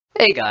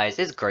Hey guys,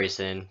 it's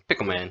Grayson,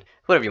 Pickleman,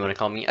 whatever you want to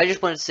call me. I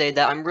just wanted to say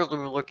that I'm really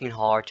working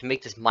hard to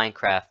make this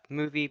Minecraft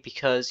movie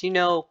because,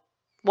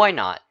 why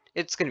not?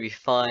 It's gonna be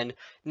fun.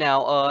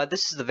 Now,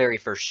 this is the very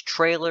first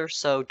trailer,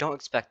 so don't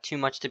expect too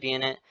much to be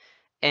in it.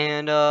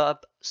 And,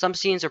 some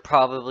scenes are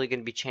probably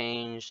gonna be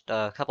changed.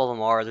 A couple of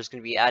them are. There's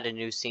gonna be added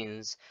new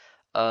scenes.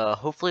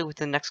 Hopefully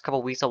within the next couple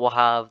of weeks I will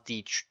have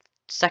the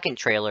second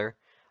trailer,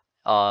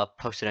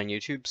 posted on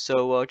YouTube.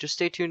 So, just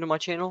stay tuned to my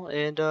channel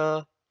and,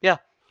 yeah.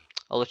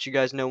 I'll let you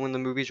guys know when the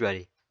movie's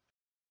ready.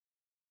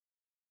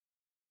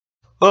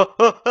 Uh,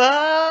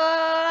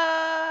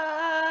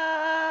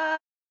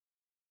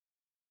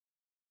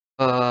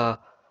 uh,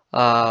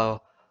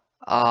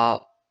 uh,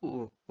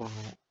 w- w-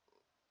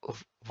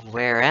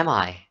 where am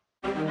I?